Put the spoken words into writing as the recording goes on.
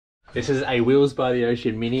This is a Wheels by the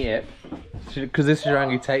Ocean mini ep. Because this should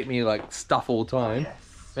only take me like stuff all the time.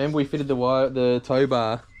 Yes. Remember we fitted the tow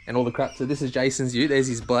bar and all the crap. So this is Jason's ute. There's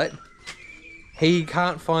his butt. He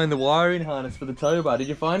can't find the wiring harness for the tow bar. Did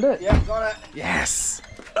you find it? Yeah, got it. Yes.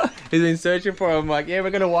 He's been searching for it. I'm like, yeah, we're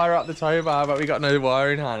going to wire up the tow bar, but we got no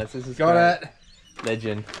wiring harness. This is got great. It.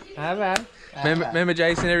 Legend. Hi, man. Remember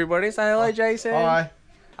Jason, everybody? Say hello, Jason. Hi.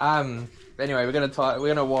 Anyway, we're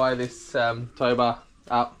gonna wire this tow bar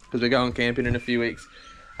up because we're going camping in a few weeks.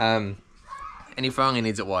 And he finally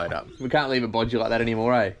needs it wired up. We can't leave it bodgy like that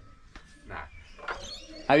anymore, eh? No.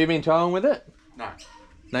 Have you been towing with it? No.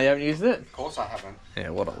 No, you haven't used it? Of course I haven't. Yeah,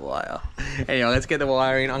 what a liar. Anyway, let's get the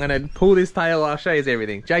wiring. I'm going to pull this tail. I'll show you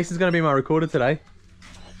everything. Jason's going to be my recorder today.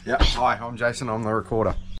 Yep. Hi, I'm Jason. I'm the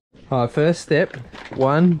recorder. Alright, first step.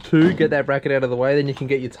 1, 2, get that bracket out of the way. Then you can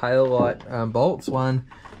get your tail light bolts. 1,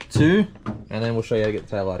 2, and then we'll show you how to get the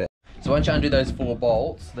tail light out. So once you undo those 4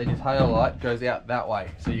 bolts, then your tail light goes out that way.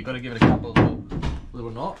 So you've got to give it a couple of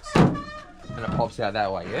little knocks, and it pops out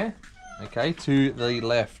that way, yeah? Okay, to the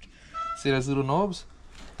left. See those little knobs?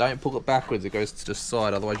 Don't pull it backwards, it goes to the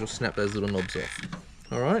side, otherwise you'll snap those little knobs off.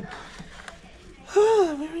 Alright?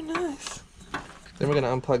 Oh, very nice. Then we're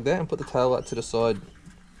going to unplug that and put the tail light to the side.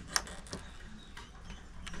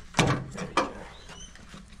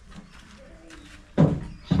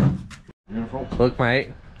 Beautiful. Look, mate,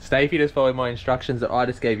 Stacey just followed my instructions that I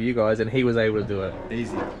just gave you guys, and he was able to do it.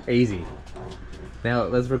 Easy. Easy. Now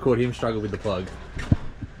let's record him struggle with the plug.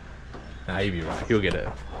 Nah, he'll be right. He'll get it.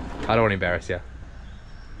 I don't want to embarrass you.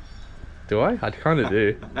 Do I? I kind of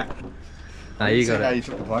do. Nah, you got it. How you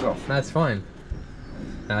took the plug off. That's fine.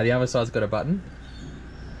 Now the other side's got a button.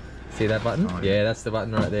 See that button? Oh, yeah, that's the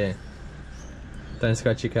button right there. Don't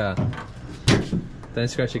scratch your car. Don't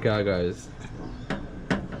scratch your car, guys.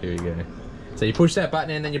 Here we go. So you push that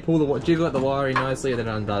button and then you pull the jiggle at the wiring nicely, and then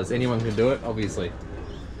it undoes. Anyone can do it, obviously.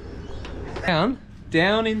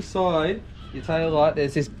 Down inside your tail light,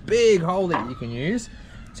 there's this big hole that you can use.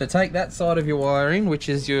 So take that side of your wiring, which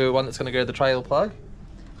is your one that's going to go to the trailer plug,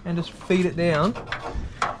 and just feed it down,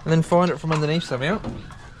 and then find it from underneath somehow.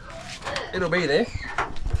 It'll be there.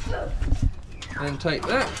 And then take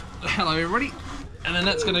that. Hello, everybody. And then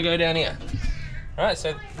that's going to go down here. Alright,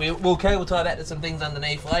 so we'll cable tie that to some things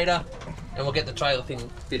underneath later, and we'll get the trailer thing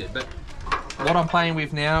fitted. But what I'm playing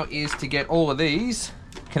with now is to get all of these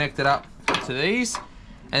connected up to these,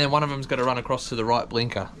 and then one of them's got to run across to the right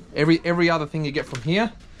blinker. Every other thing you get from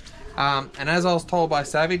here. And as I was told by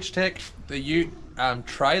Savage Tech, the ute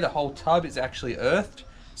tray, the whole tub is actually earthed,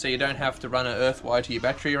 so you don't have to run an earth wire to your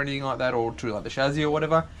battery or anything like that, or to like the chassis or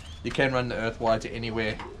whatever. You can run the earth wire to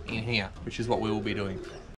anywhere in here, which is what we will be doing.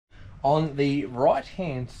 On the right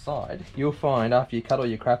hand side, you'll find, after you cut all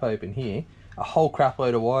your crap open here, a whole crap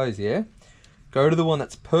load of wires, yeah? Go to the one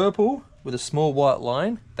that's purple with a small white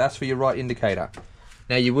line. That's for your right indicator.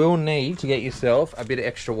 Now you will need to get yourself a bit of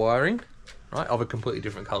extra wiring, right, of a completely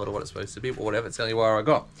different color to what it's supposed to be, but whatever, it's the only wire I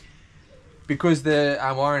got. Because the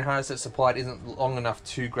wiring harness that's supplied isn't long enough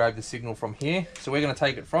to grab the signal from here, so we're going to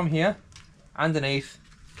take it from here, underneath,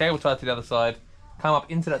 cable tied to the other side, come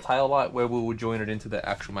up into that tail light where we will join it into the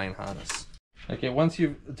actual main harness. Okay, once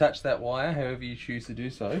you've attached that wire, however you choose to do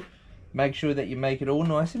so, make sure that you make it all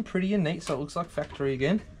nice and pretty and neat so it looks like factory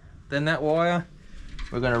again. Then that wire,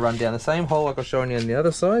 we're going to run down the same hole like I was showing you on the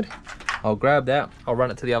other side. I'll grab that, I'll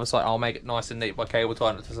run it to the other side, I'll make it nice and neat by cable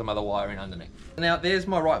tying it to some other wiring underneath. Now there's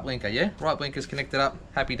my right blinker, yeah? Right blinker's connected up,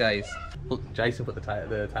 happy days. Look, Jason put the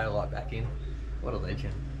tail light back in. What a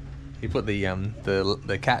legend. He put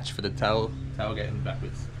the catch for the tailgate in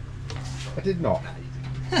backwards. I did not.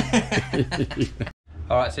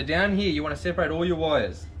 Alright, so down here you want to separate all your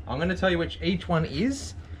wires. I'm going to tell you which each one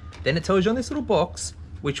is, then it tells you on this little box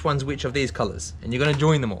which one's which of these colours, and you're going to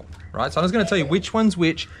join them all, right? So I'm just going to tell you which one's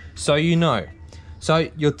which so you know. So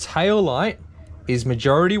your tail light is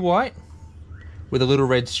majority white with a little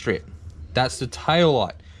red strip. That's the tail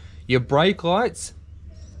light. Your brake lights,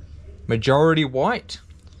 majority white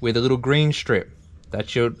with a little green strip.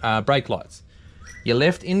 That's your brake lights. Your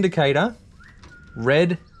left indicator,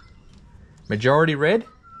 red, majority red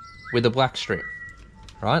with a black strip,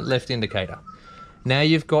 right? Left indicator. Now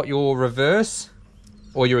you've got your reverse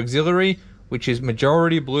or your auxiliary, which is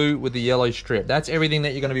majority blue with the yellow strip. That's everything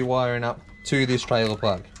that you're going to be wiring up to this trailer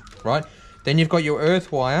plug, right? Then you've got your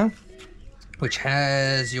earth wire, which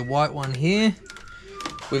has your white one here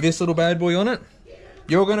with this little bad boy on it.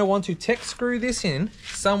 You're going to want to tech screw this in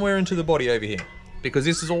somewhere into the body over here, because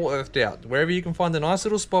this is all earthed out. Wherever you can find a nice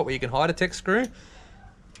little spot where you can hide a tech screw,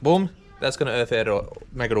 boom, that's going to earth out or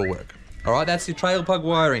make it all work. All right, that's your trail plug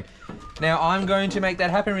wiring. Now I'm going to make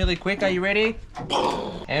that happen really quick. Are you ready?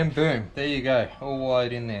 And boom, there you go, all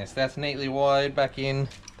wired in there. So that's neatly wired back in.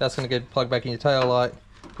 That's gonna get plugged back in your tail light.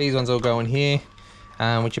 These ones all go in here,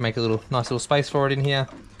 which you make a nice little space for it in here.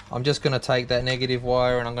 I'm just gonna take that negative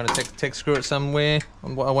wire and I'm gonna tech screw it somewhere. I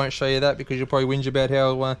won't show you that because you'll probably whinge about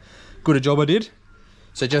how good a job I did.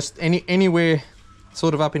 So just anywhere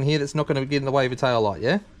sort of up in here that's not gonna get in the way of your tail light,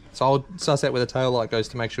 yeah? So I'll suss out where the tail light goes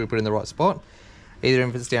to make sure we put it in the right spot. Either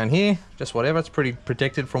if it's down here, just whatever, it's pretty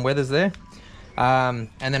protected from weathers there. And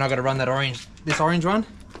then I've got to run that this orange one.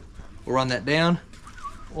 We'll run that down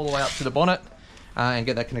all the way up to the bonnet and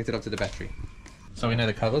get that connected up to the battery. So we know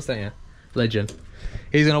the colours, don't you? Legend.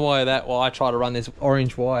 He's going to wire that while I try to run this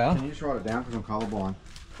orange wire. Can you just write it down because I'm colourblind?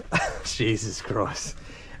 Jesus Christ.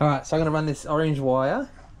 Alright, so I'm going to run this orange wire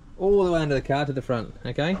all the way under the car to the front,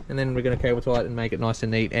 okay? And then we're going to cable tie it and make it nice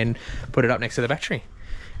and neat and put it up next to the battery.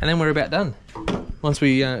 And then we're about done. Once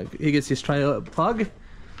he gets this trailer plug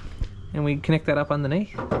and we connect that up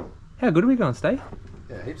underneath. How good are we going, Steve?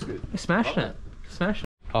 Yeah, heaps good. We're smashing it. Smashing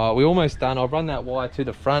it. Alright, we're almost done. I've run that wire to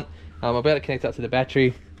the front. I'm about to connect up to the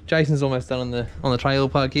battery. Jason's almost done on the trailer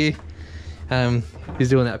plug here. He's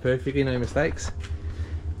doing that perfectly, no mistakes.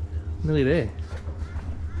 Nearly there.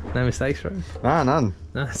 No mistakes, right? Nah, none.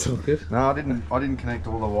 No, it's all good. No, I didn't connect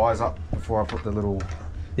all the wires up before I put the little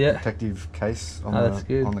protective case on,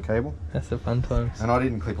 on the cable. That's the fun times. And I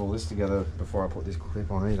didn't clip all this together before I put this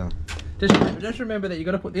clip on either. Just remember that you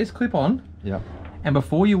got to put this clip on. Yeah. And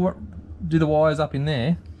before you do the wires up in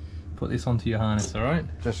there, put this onto your harness, all right?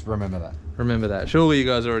 Just remember that. Remember that. Surely you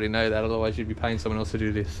guys already know that, otherwise you'd be paying someone else to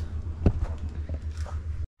do this.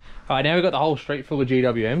 All right, now we've got the whole street full of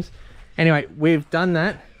GWMs. Anyway, we've done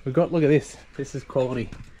that. We've got, look at this. This is quality.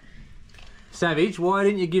 Savage, why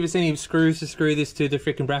didn't you give us any screws to screw this to the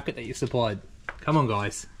freaking bracket that you supplied? Come on,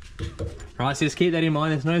 guys. Right, so just keep that in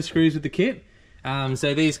mind. There's no screws with the kit.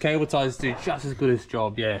 So these cable ties do just as good as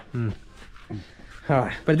job, yeah.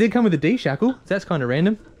 Alright, but it did come with a D-shackle, so that's kind of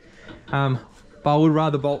random. But I would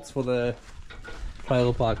rather bolts for the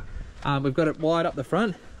trailer plug. We've got it wired up the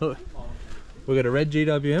front. Look, we've got a red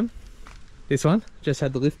GWM. This one, just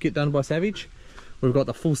had the lift kit done by Savage. We've got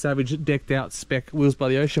the full Savage decked out spec Wheels by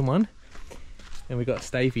the Ocean one. And we've got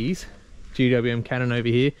Stafey's GWM Cannon over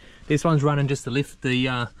here. This one's running just to lift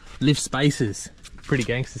the lift spaces. Pretty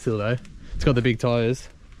gangster still though. It's got the big tyres.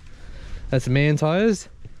 That's man tyres.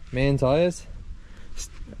 Man tyres.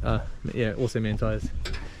 Yeah, also man tyres.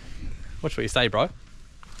 Watch what you say, bro.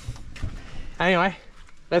 Anyway,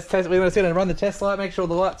 let's test. We're going to run the test light, make sure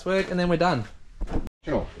the lights work, and then we're done.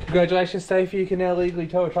 Sure. Congratulations, Stafey. You can now legally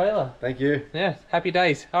tow a trailer. Thank you. Yeah, happy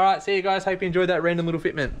days. All right, see you guys. Hope you enjoyed that random little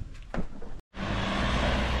fitment.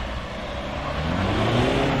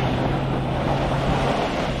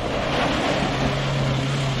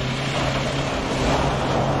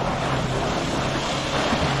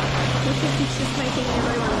 He's just making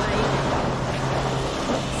everyone late.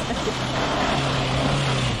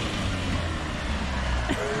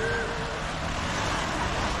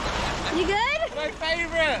 You good? My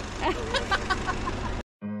favourite!